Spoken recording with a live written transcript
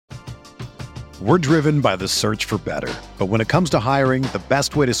We're driven by the search for better. But when it comes to hiring, the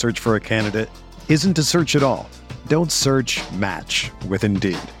best way to search for a candidate isn't to search at all. Don't search, match with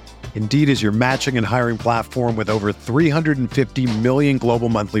Indeed. Indeed is your matching and hiring platform with over 350 million global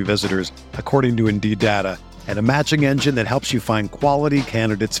monthly visitors, according to Indeed data, and a matching engine that helps you find quality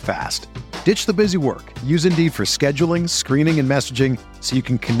candidates fast. Ditch the busy work. Use Indeed for scheduling, screening, and messaging so you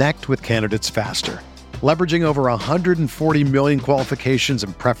can connect with candidates faster. Leveraging over 140 million qualifications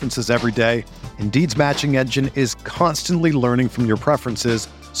and preferences every day, Indeed's matching engine is constantly learning from your preferences,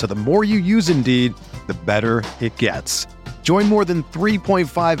 so the more you use Indeed, the better it gets. Join more than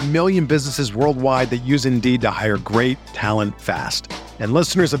 3.5 million businesses worldwide that use Indeed to hire great talent fast. And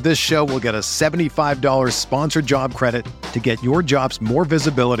listeners of this show will get a $75 sponsored job credit to get your jobs more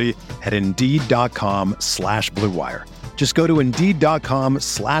visibility at Indeed.com/Blue Wire. Just go to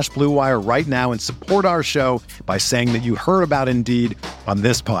Indeed.com/Blue Wire right now and support our show by saying that you heard about Indeed on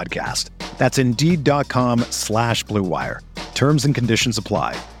this podcast. That's Indeed.com/Blue Wire. Terms and conditions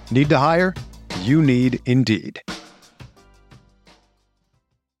apply. Need to hire? You need Indeed.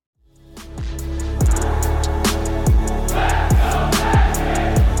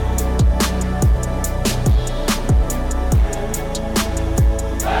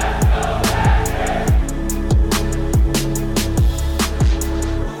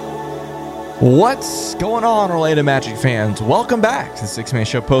 What's going on, Orlando Magic fans? Welcome back to the Six Man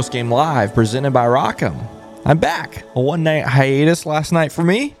Show Postgame Live, presented by Rock'em. I'm back. A one-night hiatus last night for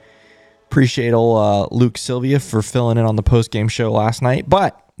me. Appreciate old Luke Sylvia for filling in on the postgame show last night,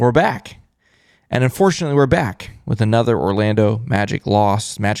 but we're back. And unfortunately, we're back with another Orlando Magic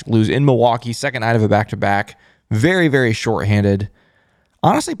loss. Magic lose in Milwaukee, second night of a back-to-back. Very, very shorthanded.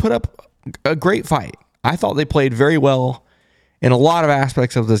 Honestly, put up a great fight. I thought they played very well in a lot of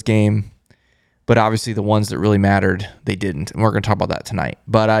aspects of this game. But obviously the ones that really mattered, they didn't. And we're going to talk about that tonight.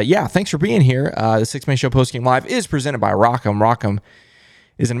 But yeah, thanks for being here. The Six Man Show Postgame Live is presented by Rock'em. Rock'em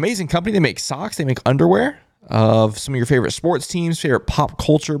is an amazing company. They make socks. They make underwear of some of your favorite sports teams, favorite pop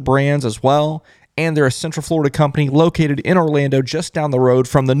culture brands as well. And they're a Central Florida company located in Orlando, just down the road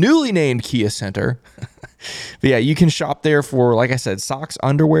from the newly named Kia Center. But yeah, you can shop there for, like I said, socks,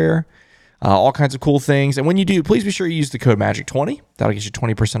 underwear, all kinds of cool things. And when you do, please be sure you use the code MAGIC20. That'll get you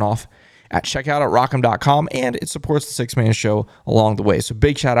 20% off at checkout at Rock'em.com, and it supports the Six Man Show along the way. So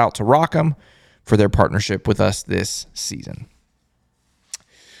big shout out to Rock'em for their partnership with us this season.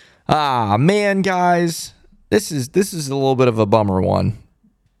 Man, guys, this is a little bit of a bummer one.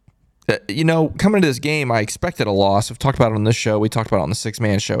 Coming into this game, I expected a loss. We've talked about it on this show. We talked about it on the Six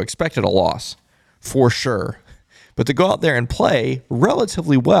Man Show. Expected a loss for sure. But to go out there and play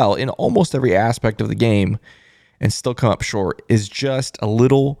relatively well in almost every aspect of the game and still come up short is just a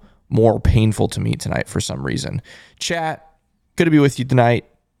little more painful to me tonight for some reason. Chat, good to be with you tonight.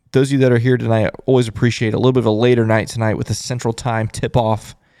 Those of you that are here tonight, I always appreciate a little bit of a later night tonight with a Central Time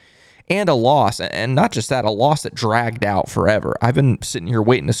tip-off and a loss. And not just that, a loss that dragged out forever. I've been sitting here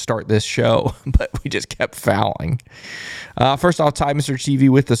waiting to start this show, but we just kept fouling. First off, Ty Mr. TV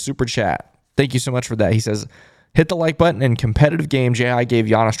with the super chat. Thank you so much for that. He says, hit the like button. In competitive game, J.I. gave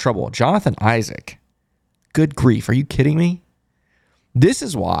Giannis trouble. Jonathan Isaac. Good grief. Are you kidding me? This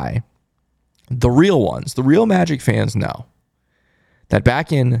is why the real ones, the real Magic fans know that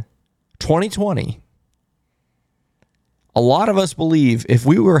back in 2020, a lot of us believe if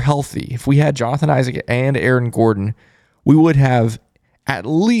we were healthy, if we had Jonathan Isaac and Aaron Gordon, we would have at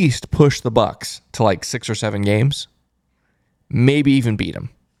least pushed the Bucks to like 6 or 7 games, maybe even beat them.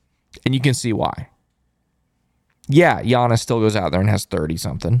 And you can see why. Yeah, Giannis still goes out there and has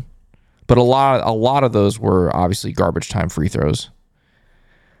 30-something. But a lot of those were obviously garbage time free throws.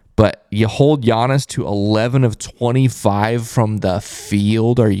 But you hold Giannis to 11 of 25 from the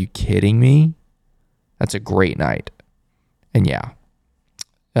field. Are you kidding me? That's a great night. And yeah,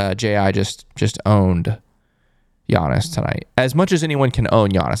 J.I. just owned Giannis tonight. As much as anyone can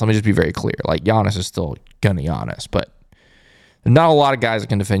own Giannis, let me just be very clear. Like, Giannis is still gonna Giannis, but not a lot of guys that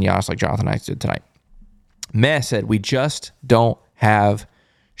can defend Giannis like Jonathan Isaac did tonight. Meh said, we just don't have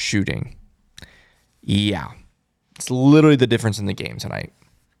shooting. Yeah. It's literally the difference in the game tonight.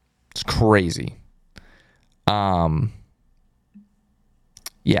 It's crazy. Yeah.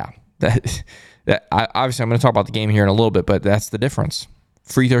 Obviously, I'm going to talk about the game here in a little bit, but that's the difference.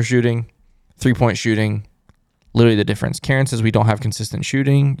 Free throw shooting, 3-point shooting, literally the difference. Karen says we don't have consistent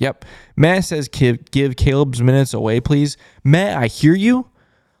shooting. Yep. Matt says give Caleb's minutes away, please. Matt, I hear you,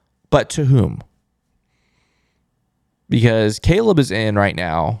 but to whom? Because Caleb is in right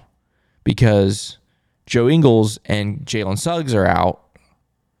now because Joe Ingles and Jalen Suggs are out.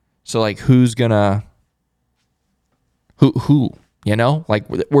 So, like, who's gonna... Who? You know, like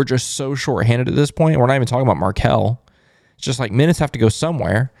we're just so short-handed at this point. We're not even talking about Markelle. It's just like minutes have to go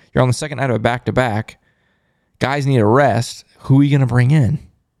somewhere. You're on the second night of a back-to-back. Guys need a rest. Who are you going to bring in?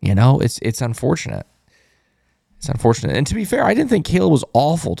 You know, it's unfortunate. It's unfortunate. And to be fair, I didn't think Caleb was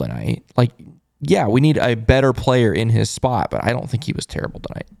awful tonight. Like, yeah, we need a better player in his spot, but I don't think he was terrible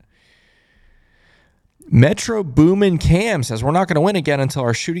tonight. Metro Boomin' Cam says, we're not going to win again until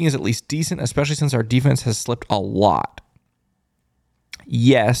our shooting is at least decent, especially since our defense has slipped a lot.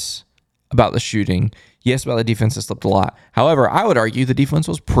 Yes, about the shooting. Yes, about the defense has slipped a lot. However, I would argue the defense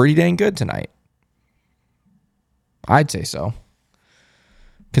was pretty dang good tonight. I'd say so.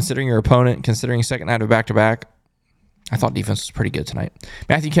 Considering your opponent, considering second night of back-to-back, I thought defense was pretty good tonight.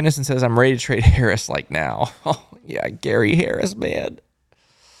 Matthew Kennison says, I'm ready to trade Harris like now. Oh, yeah, Gary Harris, man.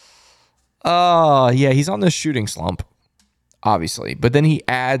 Yeah, he's on this shooting slump, obviously. But then he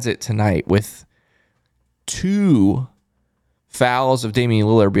adds it tonight with 2 fouls of Damian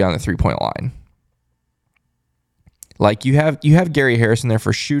Lillard beyond the three-point line. Like, you have Gary Harris in there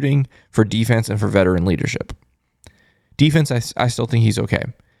for shooting, for defense, and for veteran leadership. Defense, I still think he's okay.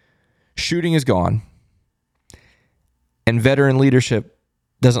 Shooting is gone. And veteran leadership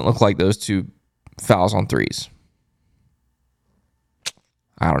doesn't look like those 2 fouls on threes.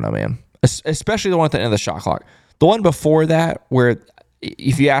 I don't know, man. Especially the one at the end of the shot clock. The one before that, where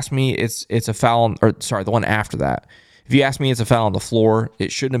if you ask me, it's a foul, the one after that. If you ask me, it's a foul on the floor.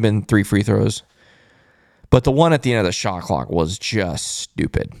 It shouldn't have been 3 free throws. But the one at the end of the shot clock was just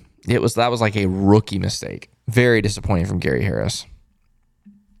stupid. That was like a rookie mistake. Very disappointing from Gary Harris.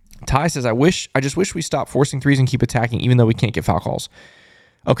 Ty says, I just wish we stop forcing threes and keep attacking, even though we can't get foul calls.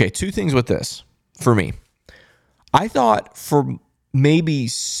 Okay, 2 things with this for me. I thought for maybe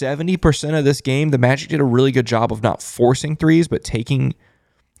 70% of this game, the Magic did a really good job of not forcing threes, but taking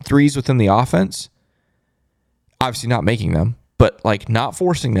threes within the offense. Obviously not making them, but like not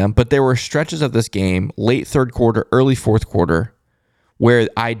forcing them. But there were stretches of this game, late third quarter, early fourth quarter, where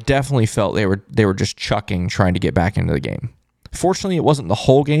I definitely felt they were just chucking, trying to get back into the game. Fortunately, it wasn't the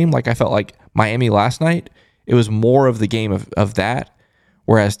whole game like I felt like Miami last night. It was more of the game of that,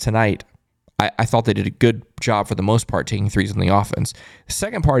 whereas tonight, I thought they did a good job for the most part taking threes in the offense. The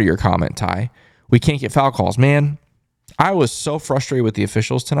second part of your comment, Ty, we can't get foul calls. Man, I was so frustrated with the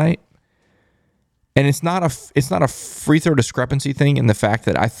officials tonight. And it's not a free throw discrepancy thing in the fact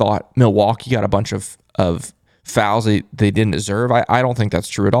that I thought Milwaukee got a bunch of fouls they didn't deserve. I don't think that's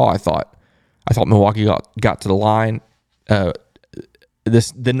true at all. I thought Milwaukee got to the line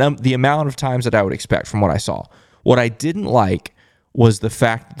the amount of times that I would expect from what I saw. What I didn't like was the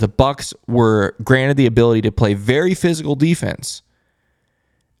fact that the Bucks were granted the ability to play very physical defense,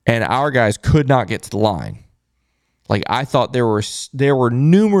 and our guys could not get to the line. Like, I thought there were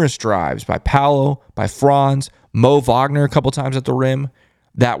numerous drives by Paolo, by Franz, Mo Wagner a couple times at the rim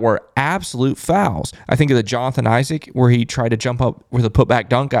that were absolute fouls. I think of the Jonathan Isaac where he tried to jump up with a putback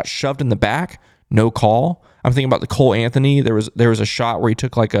dunk, got shoved in the back, no call. I'm thinking about the Cole Anthony. There was a shot where he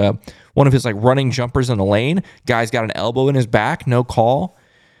took like one of his like running jumpers in the lane. Guy's got an elbow in his back, no call.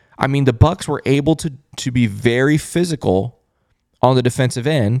 I mean, the Bucks were able to be very physical on the defensive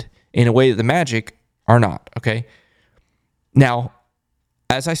end in a way that the Magic are not, okay? Now,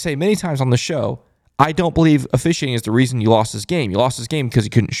 as I say many times on the show, I don't believe officiating is the reason you lost this game. You lost this game because you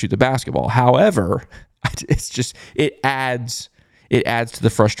couldn't shoot the basketball. However, it adds to the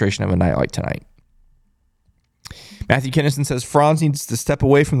frustration of a night like tonight. Matthew Kennison says, Franz needs to step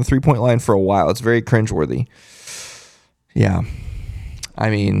away from the three-point line for a while. It's very cringeworthy. Yeah. I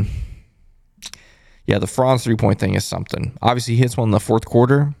mean, yeah, the Franz three-point thing is something. Obviously, he hits one in the fourth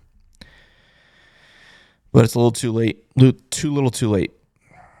quarter, but it's a little too late. Too little too late.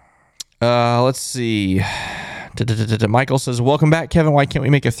 Let's see. Michael says, welcome back, Kevin. Why can't we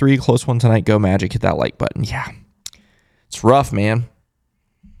make a 3 close one tonight? Go Magic. Hit that like button. Yeah. It's rough, man.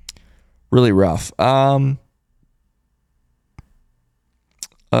 Really rough.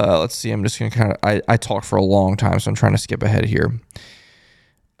 Let's see. I'm just going to kind of... I talked for a long time, so I'm trying to skip ahead here.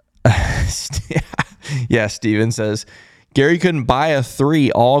 Yeah, Steven says, Gary couldn't buy a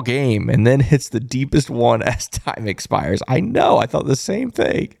 3 all game and then hits the deepest one as time expires. I know. I thought the same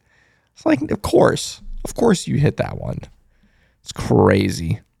thing. It's like, of course you hit that one. It's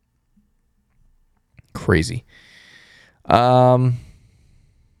crazy. Crazy. A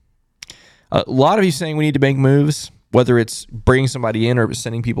lot of you saying we need to make moves, whether it's bringing somebody in or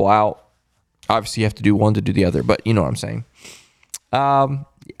sending people out. Obviously, you have to do one to do the other, but you know what I'm saying.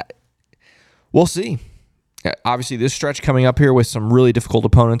 We'll see. Obviously, this stretch coming up here with some really difficult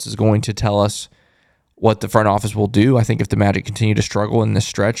opponents is going to tell us what the front office will do. I think if the Magic continue to struggle in this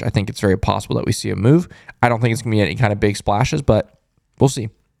stretch, I think it's very possible that we see a move. I don't think it's going to be any kind of big splashes, but we'll see.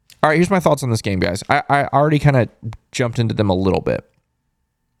 All right, here's my thoughts on this game, guys. I already kind of jumped into them a little bit.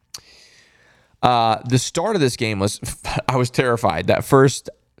 The start of this game I was terrified. That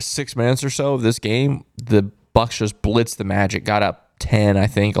first 6 minutes or so of this game, the Bucks just blitzed the Magic, got up 10, I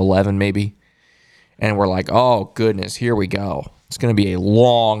think, 11 maybe. And we're like, oh, goodness, here we go. It's going to be a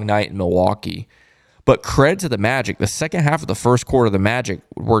long night in Milwaukee. But credit to the Magic. The second half of the first quarter, the Magic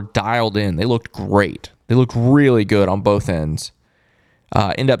were dialed in. They looked great. They looked really good on both ends.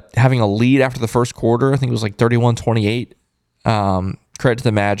 End up having a lead after the first quarter. I think it was like 31-28. Credit to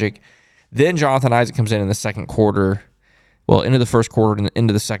the Magic. Then Jonathan Isaac comes in the second quarter. Well, into the first quarter and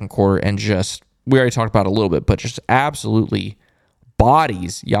into the second quarter, and just, we already talked about it a little bit, but just absolutely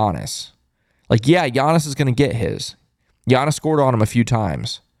bodies Giannis. Like, yeah, Giannis is going to get his. Giannis scored on him a few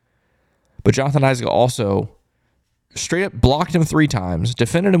times. But Jonathan Isaac also straight up blocked him 3 times,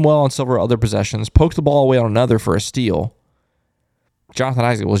 defended him well on several other possessions, poked the ball away on another for a steal. Jonathan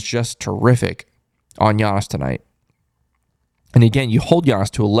Isaac was just terrific on Giannis tonight. And again, you hold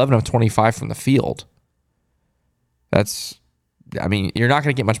Giannis to 11 of 25 from the field. You're not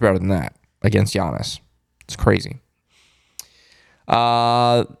going to get much better than that against Giannis. It's crazy.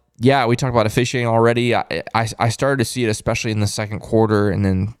 Yeah, we talked about officiating already. I started to see it, especially in the second quarter, and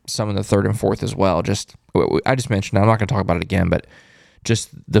then some in the third and fourth as well. I just mentioned, I'm not going to talk about it again, but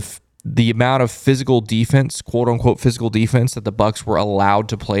just the amount of physical defense, quote unquote physical defense, that the Bucks were allowed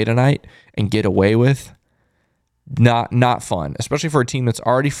to play tonight and get away with, not fun, especially for a team that's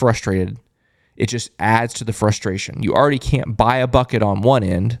already frustrated. It just adds to the frustration. You already can't buy a bucket on one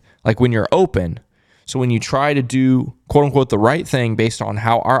end, like when you're open. So when you try to do, quote unquote, the right thing based on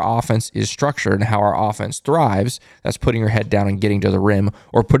how our offense is structured and how our offense thrives, that's putting your head down and getting to the rim,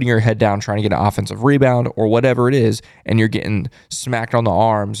 or putting your head down trying to get an offensive rebound or whatever it is, and you're getting smacked on the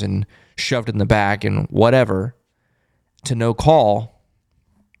arms and shoved in the back and whatever to no call.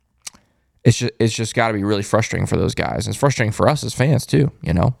 It's just got to be really frustrating for those guys. And it's frustrating for us as fans too,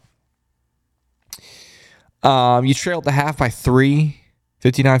 you know. You trailed the half by 3,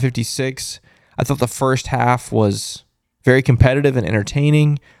 59-56. I thought the first half was very competitive and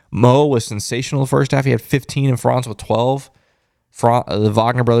entertaining. Mo was sensational the first half. He had 15 and Franz with 12. The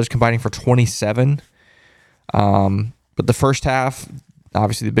Wagner brothers combining for 27. But the first half,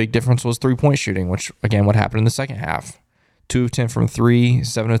 obviously the big difference was three-point shooting, which, again, what happened in the second half. 2 of 10 from 3,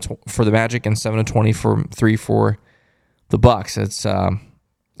 7 for the Magic, and 7 of 20 from 3 for the Bucks. It's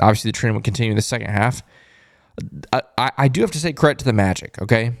obviously the trend would continue in the second half. I do have to say credit to the Magic,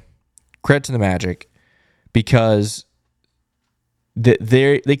 okay? Credit to the Magic, because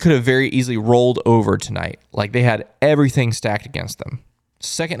they could have very easily rolled over tonight. Like, they had everything stacked against them.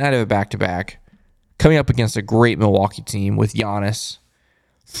 Second night of a back-to-back, coming up against a great Milwaukee team with Giannis,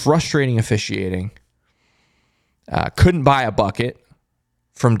 frustrating officiating, couldn't buy a bucket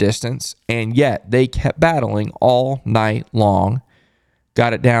from distance, and yet they kept battling all night long.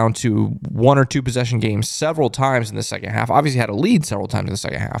 Got it down to 1 or 2 possession games several times in the second half. Obviously had a lead several times in the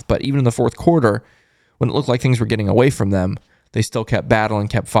second half, but even in the fourth quarter, when it looked like things were getting away from them, they still kept battling,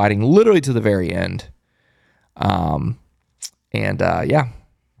 kept fighting, literally to the very end. Yeah,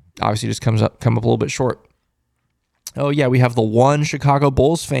 obviously just come up a little bit short. Oh yeah, we have the one Chicago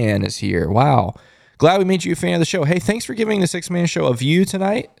Bulls fan is here. Wow. Glad we made you a fan of the show. Hey, thanks for giving the Six-Man Show a view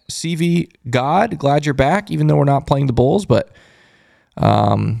tonight. CV God, glad you're back, even though we're not playing the Bulls, but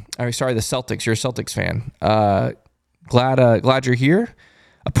sorry, the Celtics. You're a Celtics fan. Glad you're here.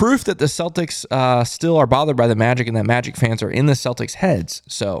 A proof that the Celtics still are bothered by the Magic, and that Magic fans are in the Celtics' heads.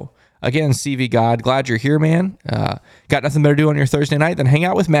 So again, CV God, glad you're here, man. Got nothing better to do on your Thursday night than hang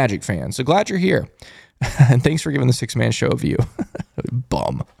out with Magic fans. So glad you're here, and thanks for giving the Six-Man Show a view.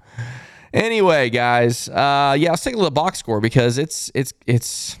 Bum. Anyway, guys, let's take a look at box score, because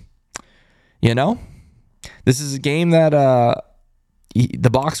it's you know, this is a game that the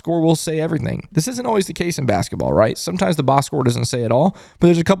box score will say everything. This isn't always the case in basketball, right? Sometimes the box score doesn't say it all, but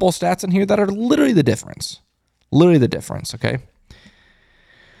there's a couple of stats in here that are literally the difference. Literally the difference, okay?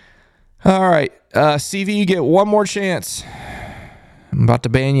 All right, CV, you get one more chance. I'm about to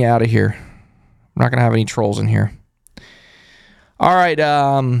ban you out of here. I'm not going to have any trolls in here. All right,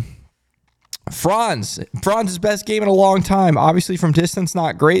 Franz's best game in a long time. Obviously from distance,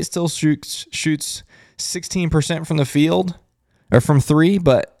 not great. Still shoots 16% from the field, or from 3,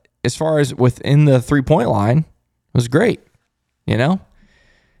 but as far as within the 3-point line, it was great. You know?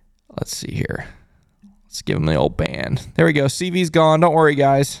 Let's see here. Let's give him the old ban. There we go. CV's gone. Don't worry,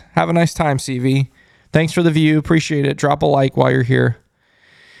 guys. Have a nice time, CV. Thanks for the view. Appreciate it. Drop a like while you're here.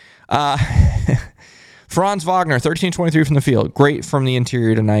 Franz Wagner, 13-23 from the field. Great from the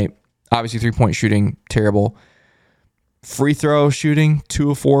interior tonight. Obviously, 3-point shooting, terrible. Free throw shooting,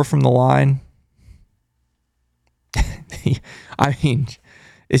 2 of 4 from the line. I mean,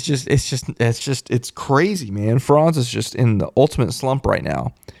 it's crazy, man. Franz is just in the ultimate slump right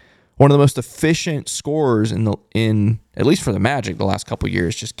now. One of the most efficient scorers in at least for the Magic the last couple of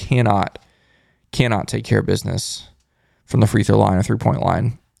years, just cannot take care of business from the free throw line or 3-point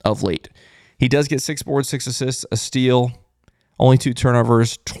line of late. He does get 6 boards, 6 assists, a steal, only 2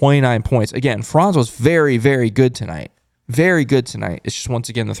 turnovers, 29 points. Again, Franz was very, very good tonight. Very good tonight. It's just once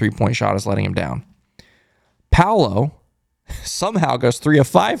again the 3-point shot is letting him down. Paolo somehow goes 3 of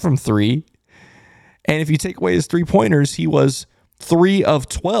 5 from 3. And if you take away his 3-pointers, he was 3 of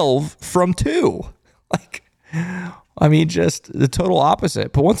 12 from 2. Just the total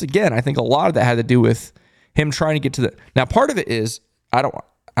opposite. But once again, I think a lot of that had to do with him trying to get to the... Now, part of it is, I don't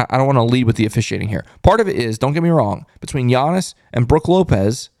want to lead with the officiating here. Part of it is, don't get me wrong, between Giannis and Brook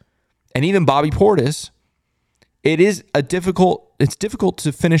Lopez and even Bobby Portis, it's difficult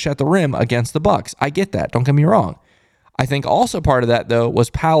to finish at the rim against the Bucks. I get that. Don't get me wrong. I think also part of that, though,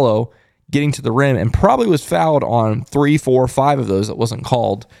 was Paolo getting to the rim and probably was fouled on 3, 4, 5 of those that wasn't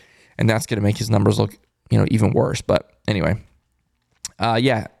called. And that's going to make his numbers look, even worse. But anyway,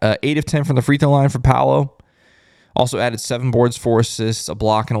 8 of 10 from the free throw line for Paolo. Also added 7 boards, 4 assists, a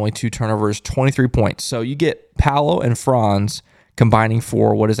block, and only 2 turnovers, 23 points. So you get Paolo and Franz combining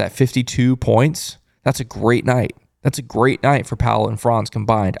for, 52 points? That's a great night. That's a great night for Paolo and Franz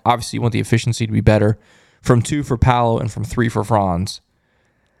combined. Obviously, you want the efficiency to be better from 2 for Paolo and from 3 for Franz.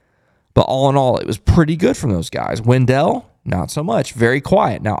 But all in all, it was pretty good from those guys. Wendell, not so much. Very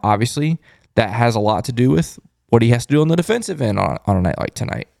quiet. Now, obviously, that has a lot to do with what he has to do on the defensive end on a night like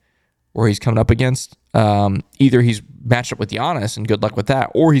tonight, where he's coming up against either he's matched up with Giannis, and good luck with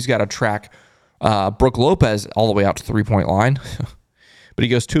that, or he's got to track Brook Lopez all the way out to the 3-point line. But he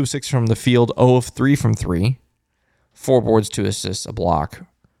goes 2 of 6 from the field, 0 of 3 from 3, 4 boards, 2 assists, a block,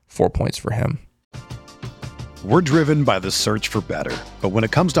 4 points for him. We're driven by the search for better. But when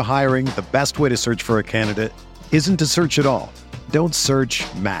it comes to hiring, the best way to search for a candidate isn't to search at all. Don't search,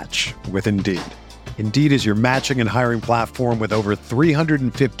 match with Indeed. Indeed is your matching and hiring platform with over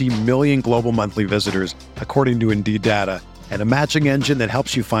 350 million global monthly visitors, according to Indeed data, and a matching engine that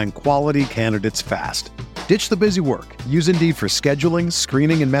helps you find quality candidates fast. Ditch the busy work. Use Indeed for scheduling,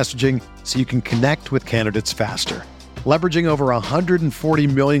 screening, and messaging so you can connect with candidates faster. Leveraging over 140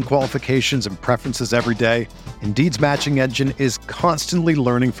 million qualifications and preferences every day, Indeed's matching engine is constantly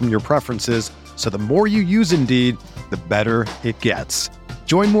learning from your preferences, so the more you use Indeed, the better it gets.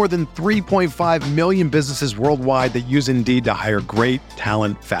 Join more than 3.5 million businesses worldwide that use Indeed to hire great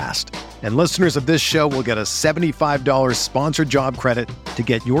talent fast. And listeners of this show will get a $75 sponsored job credit to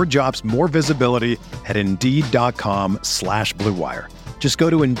get your jobs more visibility at Indeed.com/Blue Wire. Just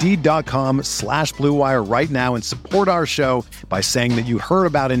go to Indeed.com/Blue Wire right now and support our show by saying that you heard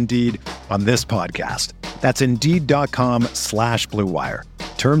about Indeed on this podcast. That's Indeed.com/Blue Wire.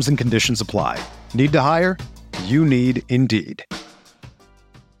 Terms and conditions apply. Need to hire? You need Indeed.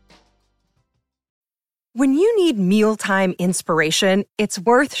 When you need mealtime inspiration, it's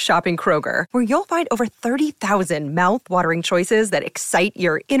worth shopping Kroger, where you'll find over 30,000 mouth-watering choices that excite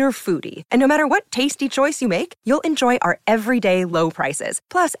your inner foodie. And no matter what tasty choice you make, you'll enjoy our everyday low prices,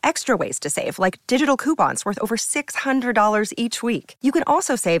 plus extra ways to save, like digital coupons worth over $600 each week. You can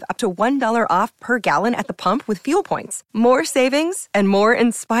also save up to $1 off per gallon at the pump with fuel points. More savings and more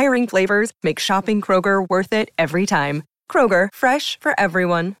inspiring flavors make shopping Kroger worth it every time. Kroger, fresh for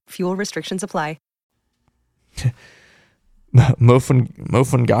everyone. Fuel restrictions apply.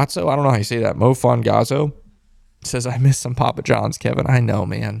 Mofungazzo, I don't know how you say that. Mofungazzo says, I miss some Papa John's, Kevin. I know,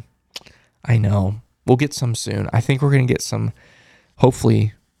 man. I know. We'll get some soon. I think we're going to get some,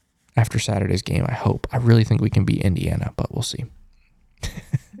 hopefully, after Saturday's game, I hope. I really think we can beat Indiana, but we'll see.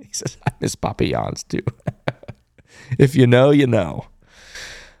 He says, I miss Papa John's, too. If you know, you know.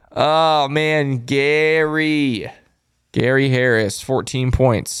 Oh, man, Gary Harris, 14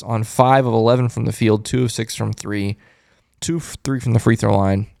 points on 5 of 11 from the field, 2 of 6 from 3, 2 of 3 from the free throw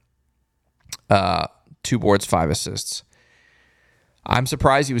line, 2 boards, 5 assists. I'm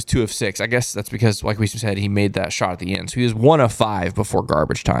surprised he was 2 of 6. I guess that's because, like we said, he made that shot at the end. So he was 1 of 5 before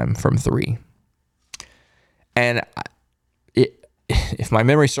garbage time from 3. And if my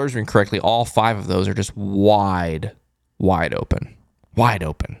memory serves me correctly, all 5 of those are just wide open. Wide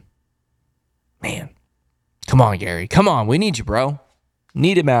open. Man. Come on, Gary. Come on. We need you, bro.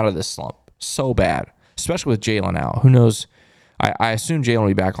 Need him out of this slump so bad, especially with Jalen out. Who knows? I assume Jalen will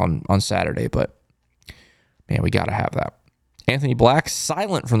be back on Saturday, but, man, we got to have that. Anthony Black,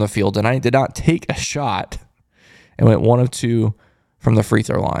 silent from the field tonight, did not take a shot and went 1 of 2 from the free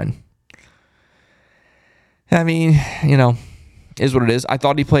throw line. I mean, is what it is. I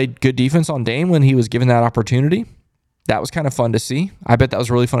thought he played good defense on Dame when he was given that opportunity. That was kind of fun to see. I bet that was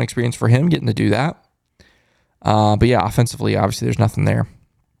a really fun experience for him getting to do that. But yeah, offensively, obviously, there's nothing there.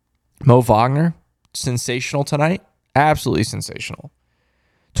 Mo Wagner, sensational tonight. Absolutely sensational.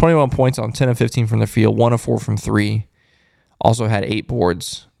 21 points on 10 of 15 from the field, 1 of 4 from 3. Also had 8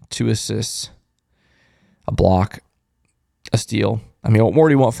 boards, 2 assists, a block, a steal. I mean, what more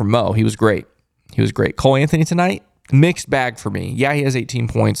do you want from Mo? He was great. Cole Anthony tonight, mixed bag for me. Yeah, he has 18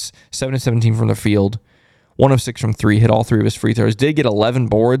 points, 7 of 17 from the field, 1 of 6 from 3, hit all 3 of his free throws. Did get 11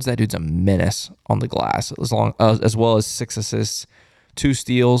 boards. That dude's a menace on the glass, as well as 6 assists, 2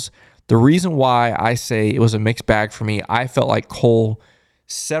 steals. The reason why I say it was a mixed bag for me, I felt like Cole,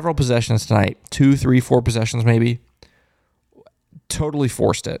 several possessions tonight, 2, 3, 4 possessions maybe, totally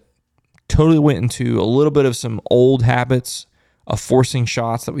forced it. Totally went into a little bit of some old habits of forcing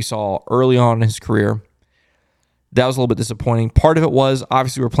shots that we saw early on in his career. That was a little bit disappointing. Part of it was,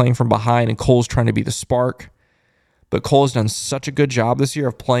 obviously, we're playing from behind and Cole's trying to be the spark. But Cole's done such a good job this year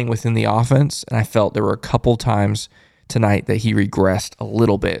of playing within the offense, and I felt there were a couple times tonight that he regressed a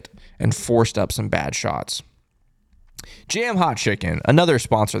little bit and forced up some bad shots. Jam Hot Chicken, another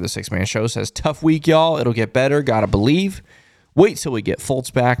sponsor of the Six Man Show, says, tough week, y'all. It'll get better. Gotta believe. Wait till we get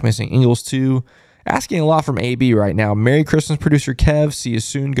Fultz back, missing Ingles too. Asking a lot from AB right now. Merry Christmas, producer Kev. See you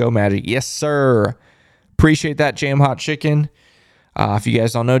soon. Go Magic. Yes, sir. Appreciate that, Jam Hot Chicken. If you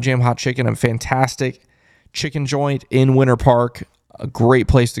guys don't know Jam Hot Chicken, a fantastic chicken joint in Winter Park. A great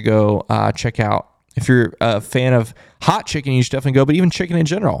place to go check out. If you're a fan of hot chicken, you should definitely go, but even chicken in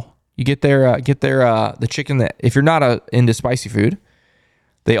general. You get the chicken that, if you're not into spicy food,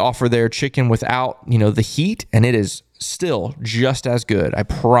 they offer their chicken without, the heat, and it is still just as good. I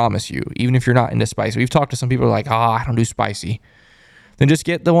promise you, even if you're not into spicy. We've talked to some people who are like, I don't do spicy. Then just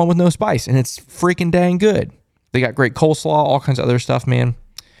get the one with no spice, and it's freaking dang good. They got great coleslaw, all kinds of other stuff, man.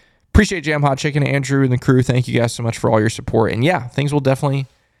 Appreciate Jam Hot Chicken, Andrew and the crew. Thank you guys so much for all your support. And yeah, things will definitely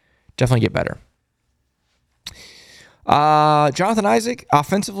get better. Jonathan Isaac,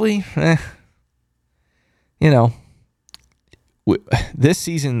 offensively, this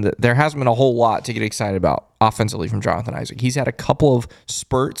season, there hasn't been a whole lot to get excited about offensively from Jonathan Isaac. He's had a couple of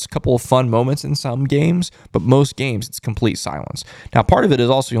spurts, couple of fun moments in some games, but most games, it's complete silence. Now, part of it is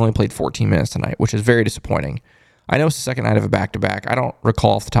also he only played 14 minutes tonight, which is very disappointing. I know it's the second night of a back-to-back. I don't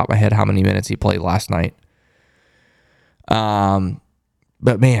recall off the top of my head how many minutes he played last night.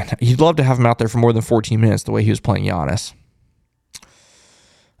 But, man, you'd love to have him out there for more than 14 minutes the way he was playing Giannis.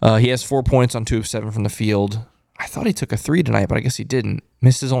 He has 4 points on 2 of 7 from the field. I thought he took a 3 tonight, but I guess he didn't.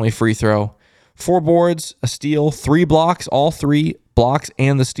 Missed his only free throw. 4 boards, a steal, 3 blocks. All 3 blocks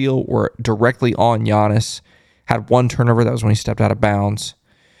and the steal were directly on Giannis. Had 1 turnover. That was when he stepped out of bounds.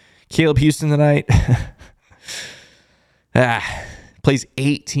 Caleb Houston tonight. Plays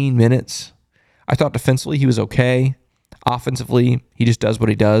 18 minutes. I thought defensively he was okay. Offensively, he just does what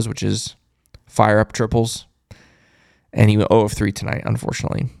he does, which is fire up triples. And he went 0 of 3 tonight,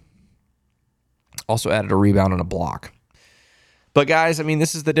 unfortunately. Also added a rebound and a block. But guys, I mean,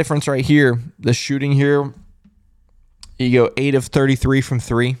 this is the difference right here. The shooting here, you go 8 of 33 from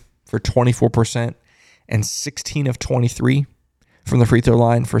 3 for 24% and 16 of 23 from the free throw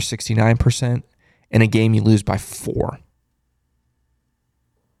line for 69%. In a game, you lose by 4.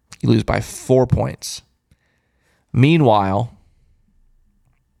 You lose by 4 points. Meanwhile,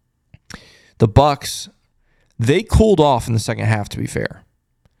 the Bucks, they cooled off in the second half, to be fair,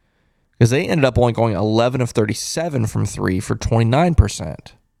 because they ended up only going 11 of 37 from 3 for 29%.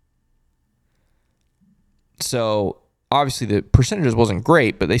 So, obviously, the percentages wasn't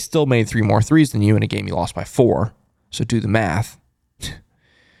great, but they still made 3 more threes than you in a game you lost by 4. So, do the math.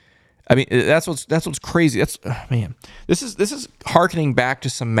 I mean, that's what's crazy. This is hearkening back to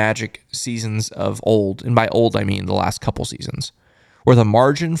some Magic seasons of old, and by old I mean the last couple seasons, where the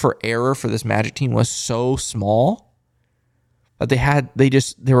margin for error for this Magic team was so small that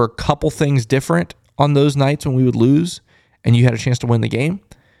there were a couple things different on those nights when we would lose, and you had a chance to win the game.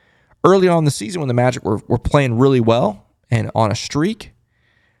 Early on in the season, when the Magic were playing really well and on a streak,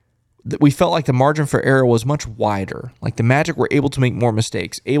 we felt like the margin for error was much wider. Like the Magic were able to make more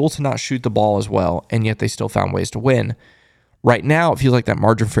mistakes, able to not shoot the ball as well, and yet they still found ways to win. Right now, it feels like that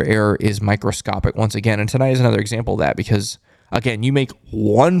margin for error is microscopic once again, and tonight is another example of that because, again, you make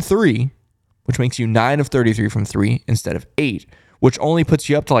 1 3, which makes you 9 of 33 from 3 instead of 8, which only puts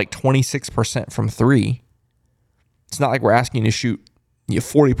you up to like 26% from 3. It's not like we're asking you to shoot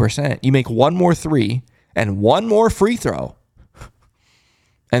 40%. You make 1 more 3 and 1 more free throw.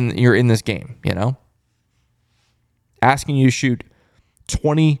 and you're in this game, Asking you to shoot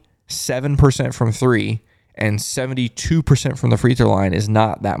 27% from three and 72% from the free throw line is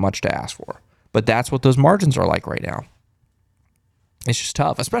not that much to ask for. But that's what those margins are like right now. It's just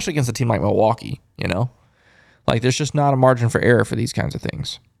tough, especially against a team like Milwaukee, Like, there's just not a margin for error for these kinds of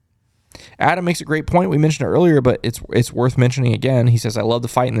things. Adam makes a great point. We mentioned it earlier, but it's worth mentioning again. He says, I love the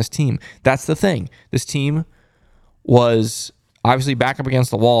fight in this team. That's the thing. This team was obviously back up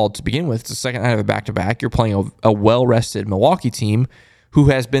against the wall to begin with. It's the second night of a back-to-back. You're playing a well-rested Milwaukee team who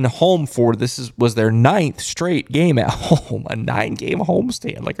has been home for, was their 9th straight game at home, a 9-game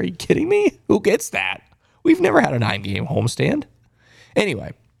homestand. Like, are you kidding me? Who gets that? We've never had a 9-game homestand.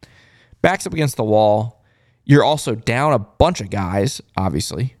 Anyway, backs up against the wall. You're also down a bunch of guys,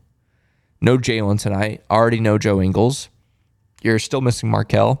 obviously. No Jalen tonight. Already no Joe Ingles. You're still missing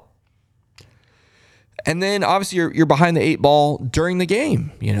Markelle. And then, obviously, you're behind the 8 ball during the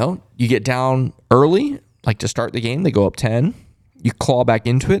game. You get down early, like to start the game. They go up 10. You claw back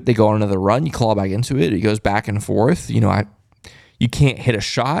into it. They go on another run. You claw back into it. It goes back and forth. You can't hit a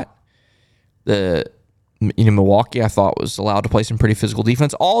shot. Milwaukee, I thought, was allowed to play some pretty physical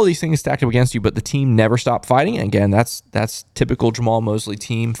defense. All of these things stacked up against you, but the team never stopped fighting. And again, that's typical Jamal Mosley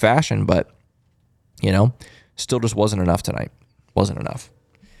team fashion, but, still just wasn't enough tonight. Wasn't enough.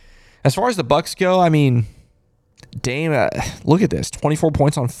 As far as the Bucks go, Dame, look at this. 24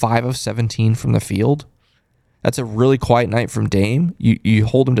 points on 5 of 17 from the field. That's a really quiet night from Dame. You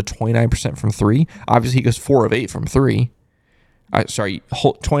hold him to 29% from 3. Obviously, he goes 4 of 8 from 3.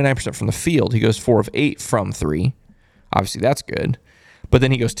 29% from the field. He goes 4 of 8 from 3. Obviously, that's good. But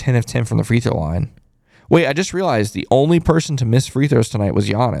then he goes 10 of 10 from the free throw line. Wait, I just realized the only person to miss free throws tonight was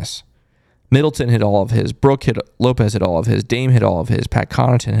Giannis. Middleton hit all of his. Lopez hit all of his. Dame hit all of his. Pat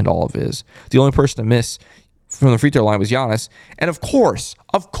Connaughton hit all of his. The only person to miss from the free throw line was Giannis. And of course,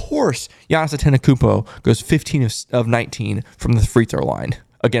 Giannis Antetokounmpo goes 15 of 19 from the free throw line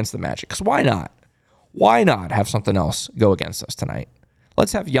against the Magic. Because why not? Why not have something else go against us tonight?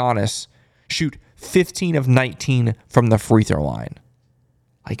 Let's have Giannis shoot 15 of 19 from the free throw line.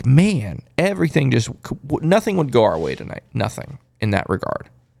 Like, man, nothing would go our way tonight. Nothing in that regard.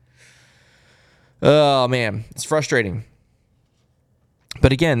 Oh, man, it's frustrating.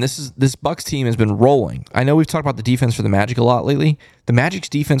 But again, this Bucks team has been rolling. I know we've talked about the defense for the Magic a lot lately. The Magic's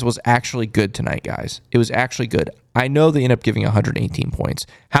defense was actually good tonight, guys. It was actually good. I know they ended up giving 118 points.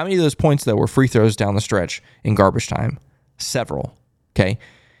 How many of those points, though, were free throws down the stretch in garbage time? Several, okay?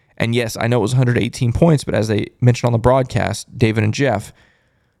 And yes, I know it was 118 points, but as they mentioned on the broadcast, David and Jeff,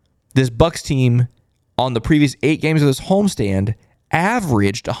 this Bucks team on the previous 8 games of this homestand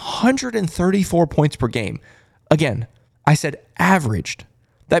averaged 134 points per game. Again, I said averaged.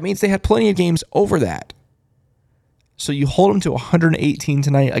 That means they had plenty of games over that. So you hold them to 118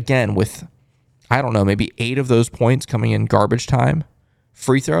 tonight, again, with, I don't know, maybe 8 of those points coming in garbage time,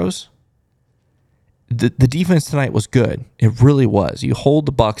 free throws. The defense tonight was good. It really was. You hold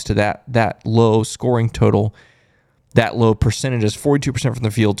the Bucks to that low scoring total, that low percentages, 42% from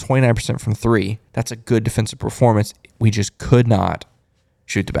the field, 29% from 3. That's a good defensive performance. We just could not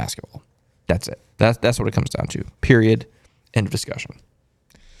shoot the basketball. That's it. That's what it comes down to. Period. End of discussion.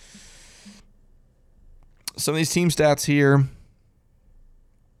 Some of these team stats here.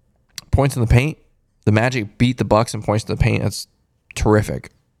 Points in the paint. The Magic beat the Bucks in points in the paint. That's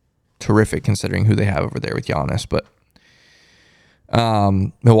terrific. Terrific considering who they have over there with Giannis. But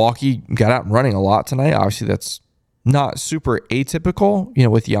Milwaukee got out and running a lot tonight. Obviously, that's not super atypical,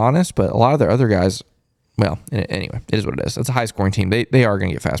 with Giannis, but a lot of their other guys, well, anyway, it is what it is. It's a high-scoring team. They are going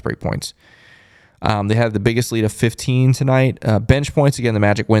to get fast break points. They had the biggest lead of 15 tonight. Bench points, again, the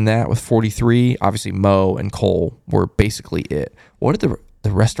Magic win that with 43. Obviously, Mo and Cole were basically it. What did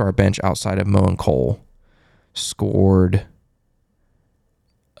the rest of our bench outside of Mo and Cole scored?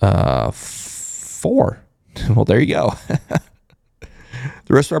 4. Well, there you go.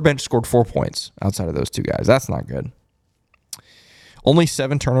 The rest of our bench scored 4 points outside of those 2 guys. That's not good. Only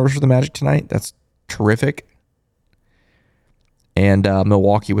 7 turnovers for the Magic tonight. That's terrific. And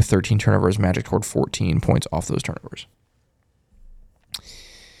Milwaukee with 13 turnovers. Magic scored 14 points off those turnovers.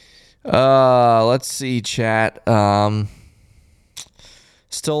 Let's see, chat.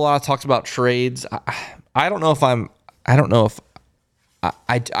 Still a lot of talks about trades. I don't know if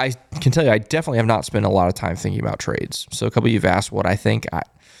I can tell you I definitely have not spent a lot of time thinking about trades. So a couple of you have asked what I think.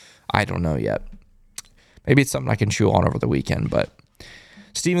 I don't know yet. Maybe it's something I can chew on over the weekend. But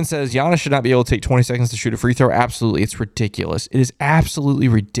Steven says, Giannis should not be able to take 20 seconds to shoot a free throw. Absolutely. It's ridiculous. It is absolutely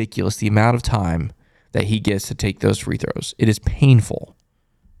ridiculous the amount of time that he gets to take those free throws. It is painful.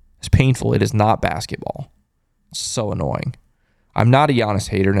 It's painful. It is not basketball. It's so annoying. I'm not a Giannis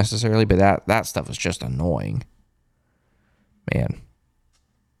hater necessarily, but that stuff is just annoying. Man.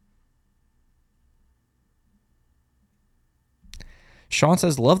 Sean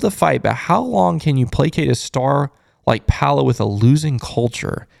says, love the fight, but how long can you placate a star like Paolo with a losing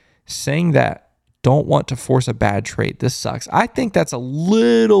culture? Saying that don't want to force a bad trade. This sucks. I think that's a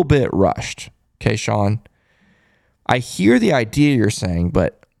little bit rushed. Okay, Sean. I hear the idea you're saying,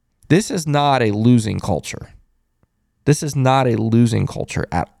 but this is not a losing culture. This is not a losing culture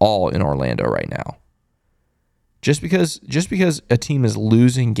at all in Orlando right now. Just because a team is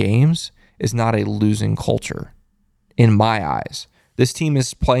losing games is not a losing culture in my eyes. This team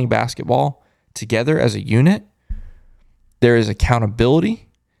is playing basketball together as a unit. There is accountability.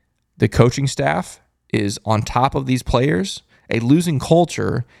 The coaching staff is on top of these players. A losing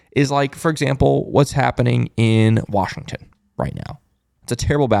culture is like, for example, what's happening in Washington right now. It's a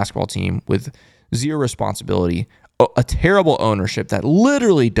terrible basketball team with zero responsibility, a terrible ownership that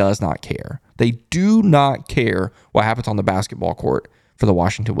literally does not care. They do not care what happens on the basketball court for the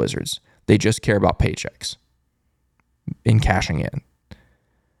Washington Wizards. They just care about paychecks and cashing in.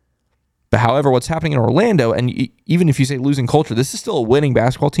 But however, what's happening in Orlando, and even if you say losing culture, this is still a winning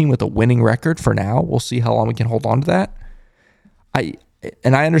basketball team with a winning record for now. We'll see how long we can hold on to that. I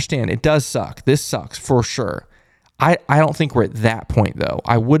understand it does suck. This sucks for sure. I don't think we're at that point, though.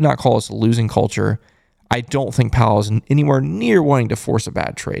 I would not call us a losing culture. I don't think Powell is anywhere near wanting to force a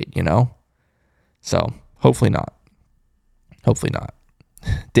bad trade, you know? So hopefully not. Hopefully not.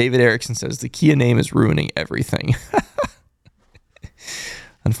 David Erickson says the Kia name is ruining everything.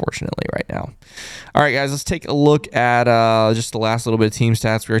 Unfortunately, right now. All right, guys, let's take a look at just the last little bit of team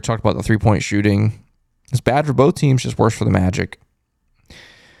stats. We already talked about the three-point shooting. It's bad for both teams, just worse for the Magic.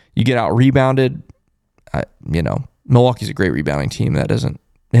 You get out rebounded. Milwaukee's a great rebounding team. That doesn't,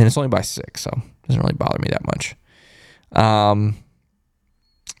 and it's only by 6, so it doesn't really bother me that much.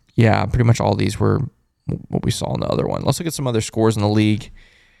 Yeah, pretty much all these were what we saw in the other one. Let's look at some other scores in the league.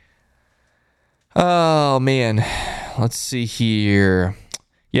 Oh, man. Let's see here.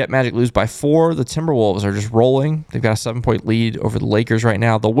 Yep, Magic lose by 4. The Timberwolves are just rolling. They've got a 7-point lead over the Lakers right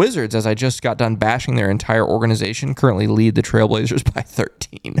now. The Wizards, as I just got done bashing their entire organization, currently lead the Trailblazers by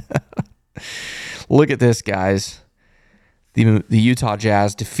 13. Look at this, guys. The Utah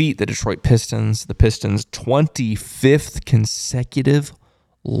Jazz defeat the Detroit Pistons. The Pistons' 25th consecutive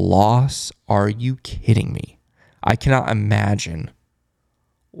loss. Are you kidding me? I cannot imagine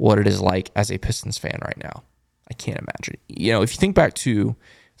what it is like as a Pistons fan right now. I can't imagine. You know, if you think back to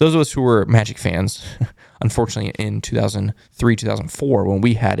those of us who were Magic fans, unfortunately in 2003, 2004, when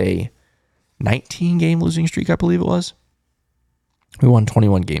we had a 19-game losing streak, I believe it was. We won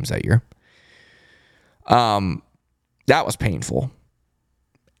 21 games that year. That was painful.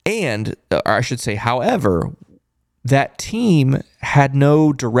 And, or I should say, however, that team had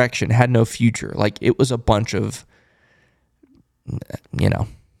no direction, had no future. Like, it was a bunch of,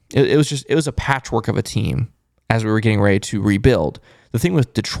 it was a patchwork of a team as we were getting ready to rebuild. The thing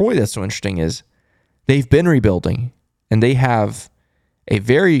with Detroit that's so interesting is they've been rebuilding, and they have a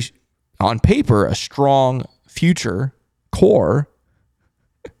very, on paper, a strong future core,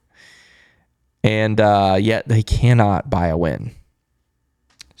 and yet they cannot buy a win.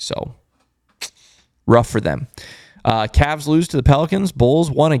 So, rough for them. Cavs lose to the Pelicans.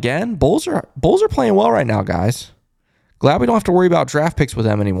 Bulls won again. Bulls are playing well right now, guys. Glad we don't have to worry about draft picks with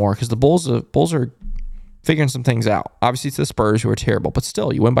them anymore, because the Bulls are figuring some things out. Obviously, it's the Spurs who are terrible, but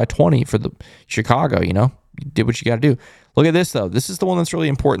still, you win by 20 for the Chicago, you did what you got to do. Look at this, though. This is the one that's really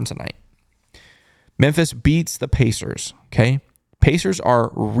important tonight. Memphis beats the Pacers, okay? Pacers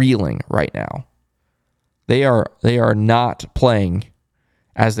are reeling right now. They are not playing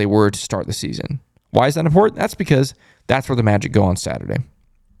as they were to start the season. Why is that important? That's because that's where the Magic go on Saturday.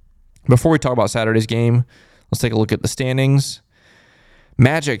 Before we talk about Saturday's game, let's take a look at the standings.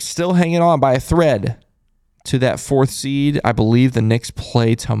 Magic still hanging on by a thread to that 4th seed. I believe the Knicks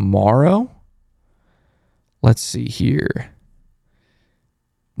play tomorrow. Let's see here.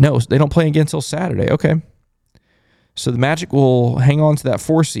 No, they don't play again until Saturday. Okay. So the Magic will hang on to that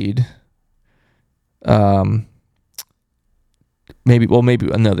 4 seed. Maybe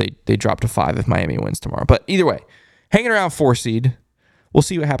they drop to 5 if Miami wins tomorrow. But either way, hanging around 4 seed. We'll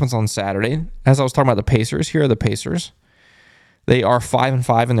see what happens on Saturday. As I was talking about the Pacers, here are the Pacers. They are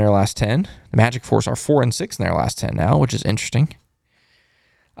 5-5 in their last 10. The Magic Force are 4-6 in their last 10 now, which is interesting.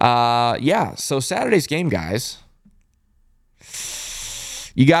 So Saturday's game, guys,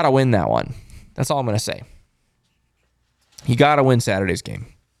 you got to win that one. That's all I'm going to say. You got to win Saturday's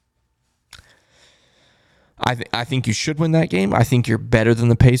game. I think you should win that game. I think you're better than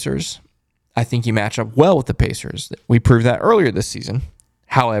the Pacers. I think you match up well with the Pacers. We proved that earlier this season.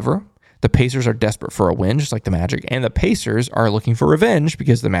 However, the Pacers are desperate for a win, just like the Magic, and the Pacers are looking for revenge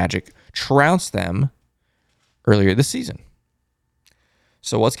because the Magic trounced them earlier this season.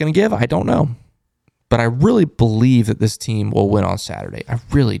 So what's going to give? I don't know. But I really believe that this team will win on Saturday. I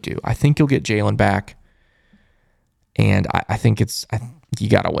really do. I think you'll get Jalen back, and I think you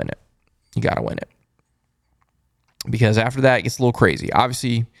got to win it. You got to win it. Because after that, it gets a little crazy.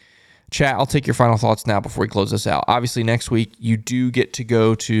 Obviously, chat, I'll take your final thoughts now before we close this out. Obviously, next week, you do get to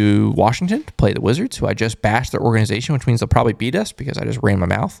go to Washington to play the Wizards, who I just bashed their organization, which means they'll probably beat us because I just ran my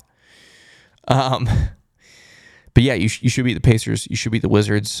mouth. But yeah, you should beat the Pacers. You should beat the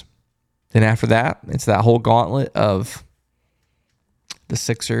Wizards. Then after that, it's that whole gauntlet of the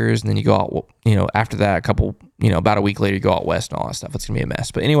Sixers, and then you go out, after that, about a week later, you go out west and all that stuff. It's going to be a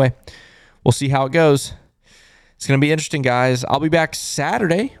mess. But anyway, we'll see how it goes. It's going to be interesting, guys. I'll be back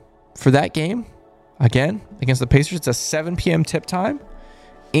Saturday for that game, again, against the Pacers. It's a 7 p.m. tip time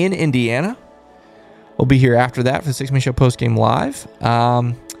in Indiana. We'll be here after that for the 6 Man Show Postgame Live.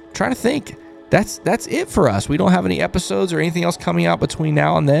 Trying to think. That's it for us. We don't have any episodes or anything else coming out between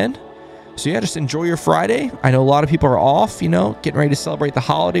now and then. So yeah, just enjoy your Friday. I know a lot of people are off, getting ready to celebrate the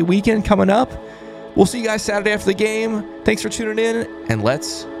holiday weekend coming up. We'll see you guys Saturday after the game. Thanks for tuning in, and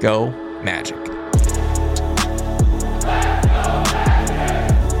let's go Magic.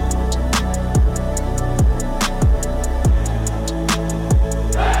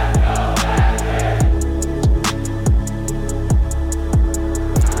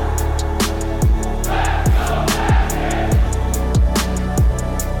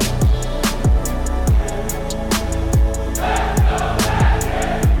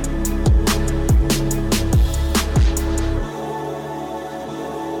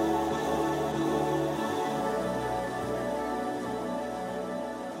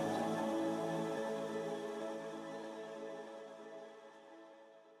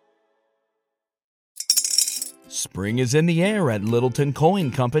 Spring is in the air at Littleton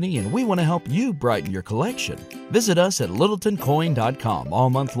Coin Company, and we want to help you brighten your collection. Visit us at littletoncoin.com all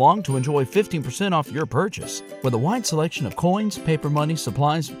month long to enjoy 15% off your purchase. With a wide selection of coins, paper money,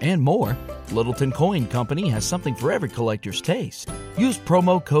 supplies, and more, Littleton Coin Company has something for every collector's taste. Use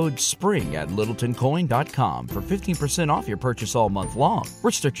promo code SPRING at littletoncoin.com for 15% off your purchase all month long.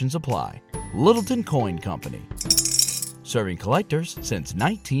 Restrictions apply. Littleton Coin Company. Serving collectors since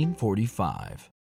 1945.